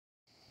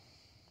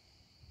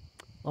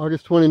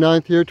August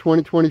 29th here,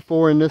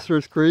 2024 in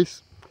Nisser's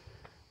Crease.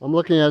 I'm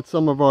looking at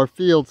some of our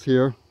fields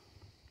here,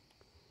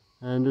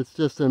 and it's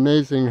just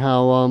amazing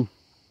how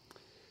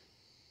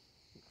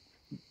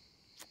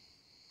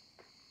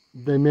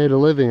they made a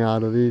living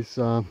out of these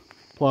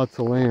plots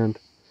of land.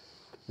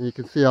 And you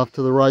can see off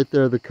to the right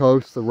there the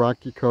coast, the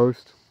rocky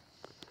coast,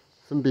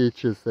 some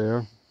beaches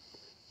there,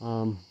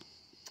 and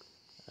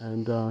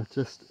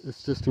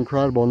it's just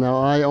incredible. Now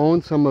I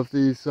own some of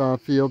these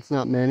fields,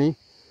 not many.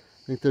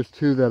 I think there's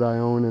 2 that I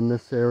own in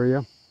this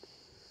area.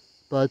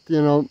 But,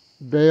 you know,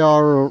 they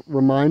are a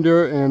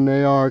reminder and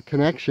they are a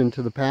connection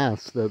to the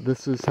past. That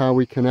this is how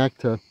we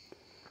connect to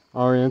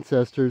our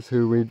ancestors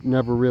who we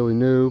never really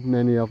knew,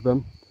 many of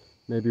them,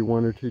 maybe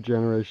 1 or 2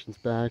 generations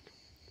back.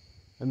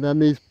 And then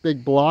these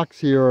big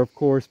blocks here are, of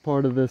course,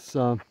 part of this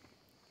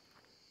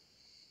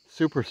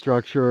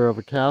superstructure of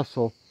a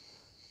castle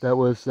that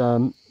was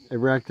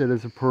erected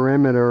as a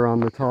perimeter on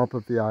the top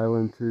of the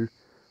island to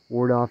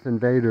ward off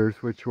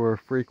invaders, which were a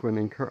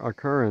frequent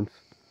occurrence.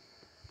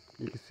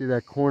 You can see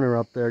that corner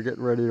up there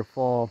getting ready to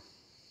fall.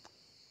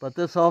 But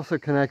this also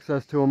connects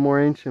us to a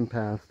more ancient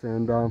past,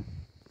 and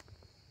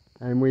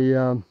we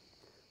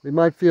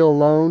might feel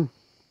alone,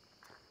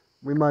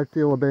 we might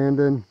feel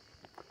abandoned,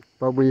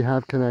 but we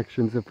have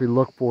connections if we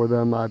look for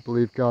them. I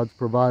believe God's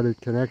provided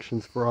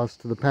connections for us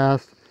to the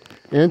past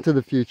and to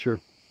the future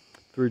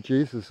through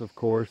Jesus, of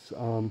course.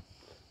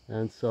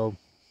 And so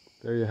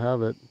there you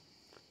have it.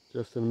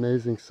 Just an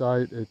amazing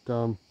sight.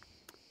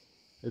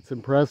 It's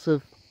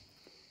impressive,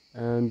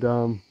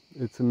 and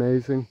it's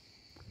amazing,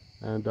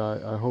 and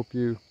I hope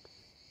you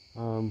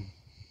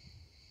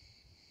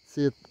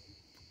see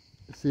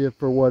it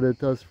for what it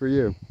does for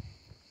you.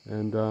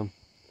 And I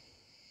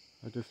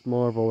just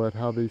marvel at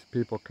how these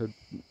people could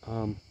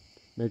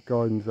make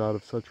gardens out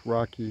of such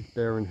rocky,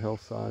 barren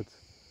hillsides.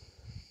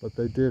 But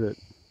they did it.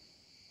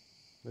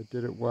 They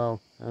did it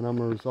well, and I'm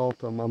a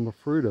result. I'm the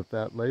fruit of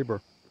that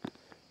labor.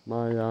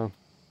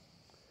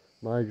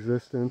 My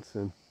existence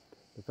and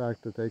the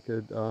fact that they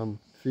could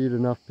feed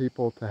enough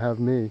people to have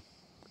me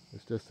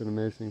is just an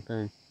amazing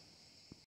thing.